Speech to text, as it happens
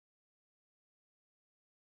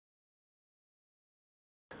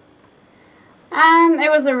It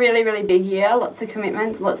was a really, really big year, lots of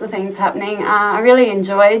commitments, lots of things happening. I really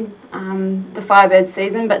enjoyed the Firebirds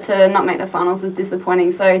season, but to not make the finals was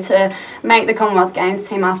disappointing. So to make the Commonwealth Games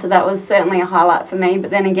team after that was certainly a highlight for me,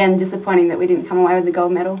 but then again, disappointing that we didn't come away with the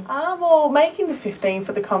gold medal. Well, making the 15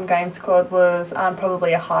 for the Com Games squad was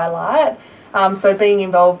probably a highlight. So being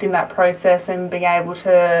involved in that process and being able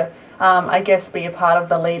to, I guess, be a part of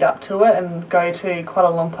the lead up to it and go to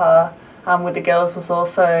Kuala Lumpur with the girls was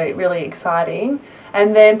also really exciting.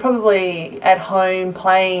 And then probably at home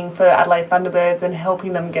playing for Adelaide Thunderbirds and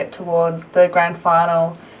helping them get towards the grand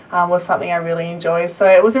final was something I really enjoyed. So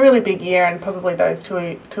it was a really big year, and probably those two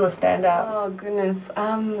are standouts. Oh goodness.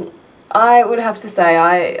 I would have to say,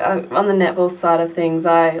 on the netball side of things,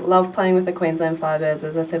 I love playing with the Queensland Firebirds.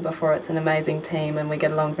 As I said before, it's an amazing team and we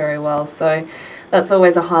get along very well. So that's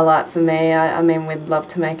always a highlight for me. I mean, we'd love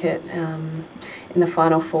to make it in the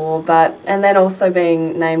Final Four, and then also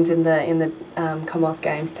being named in the Commonwealth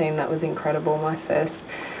Games team, that was incredible. My first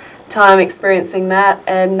time experiencing that,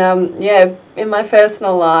 and yeah, in my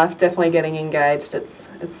personal life, definitely getting engaged.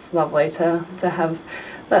 It's lovely to have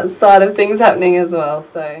that side of things happening as well.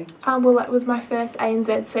 So well, that was my first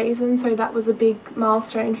ANZ season, so that was a big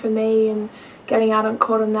milestone for me, and getting out on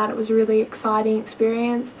court on that, it was a really exciting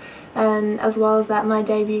experience. And as well as that, my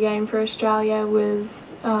debut game for Australia was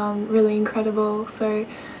really incredible. So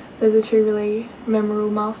those are two really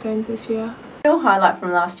memorable milestones this year. The real highlight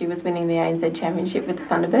from last year was winning the ANZ Championship with the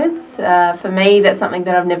Thunderbirds. For me, that's something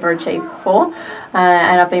that I've never achieved before,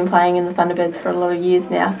 and I've been playing in the Thunderbirds for a lot of years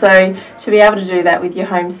now. So to be able to do that with your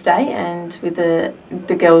home state and with the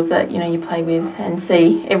girls that you play with and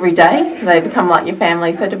see every day, they become like your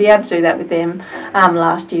family. So to be able to do that with them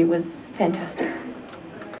last year was fantastic.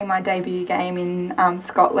 My debut game in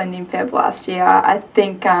Scotland in Feb last year. I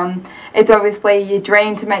think it's obviously your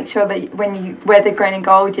dream to make sure that when you wear the green and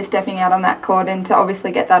gold, you're stepping out on that court, and to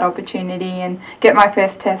obviously get that opportunity and get my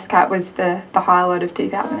first Test cap was the highlight of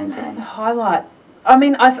 2010. The highlight, I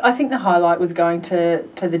mean, I think the highlight was going to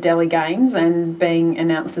the Delhi Games and being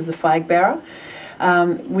announced as a flag bearer.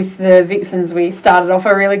 With the Vixens, we started off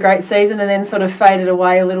a really great season and then sort of faded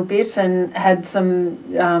away a little bit and had some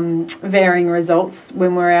varying results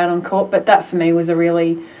when we were out on court. But that for me was a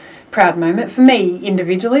really proud moment for me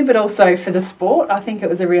individually, but also for the sport. I think it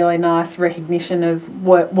was a really nice recognition of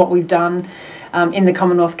what we've done in the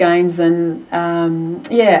Commonwealth Games, and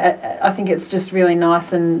yeah, I think it's just really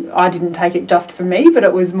nice. And I didn't take it just for me, but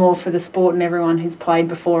it was more for the sport and everyone who's played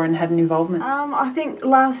before and had an involvement. I think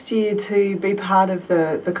last year to be part of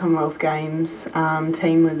the Commonwealth Games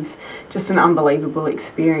team was just an unbelievable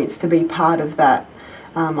experience. To be part of that,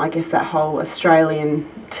 I guess that whole Australian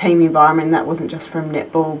team environment that wasn't just from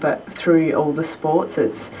netball but through all the sports.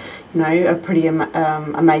 It's a pretty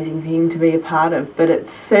amazing thing to be a part of. But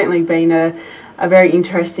it's certainly been a very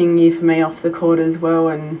interesting year for me off the court as well,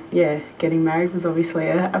 and yeah, getting married was obviously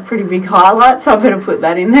a pretty big highlight, so I better put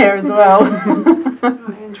that in there as well.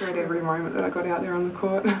 I enjoyed every moment that I got out there on the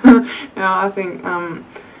court. I think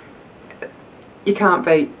you can't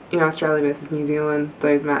beat Australia versus New Zealand,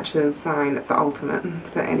 those matches. I mean, it's the ultimate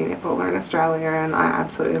for any netballer in Australia, and I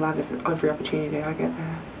absolutely love every opportunity I get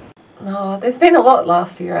there. Oh, there's been a lot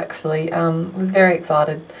last year actually. I was very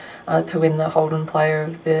excited to win the Holden Player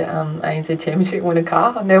of the ANZ Championship winner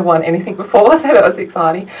car. I've never won anything before, so that was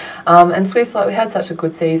exciting. And Swiss, we had such a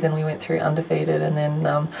good season. We went through undefeated, and then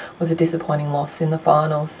was a disappointing loss in the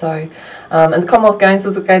finals. So, and the Commonwealth Games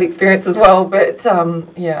was a great experience as well. But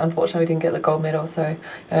yeah, unfortunately, we didn't get the gold medal. So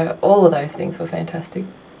all of those things were fantastic.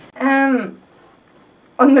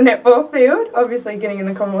 On the netball field, obviously getting in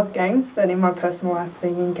the Commonwealth Games, but in my personal life,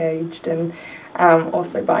 being engaged and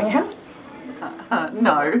also buying a house.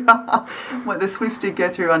 No. Well, the Swifts did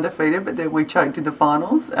go through undefeated, but then we choked in the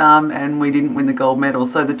finals and we didn't win the gold medal.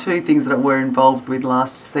 So the two things that we're involved with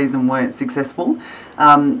last season weren't successful.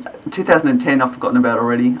 2010 I've forgotten about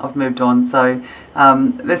already. I've moved on. So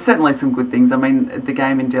there's certainly some good things. I mean, the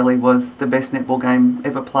game in Delhi was the best netball game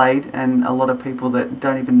ever played, and a lot of people that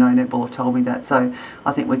don't even know netball have told me that. So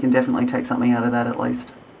I think we can definitely take something out of that at least.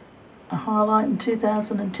 A highlight in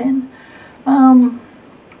 2010?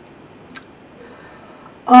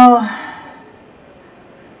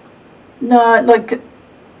 No, like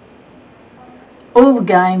all the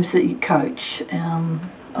games that you coach, I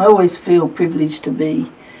always feel privileged to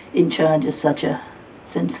be in charge of such a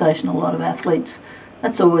sensational lot of athletes.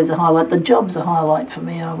 That's always a highlight. The job's a highlight for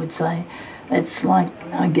me, I would say. It's like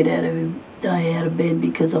I get out every day out of bed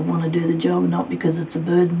because I want to do the job, not because it's a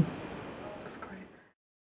burden.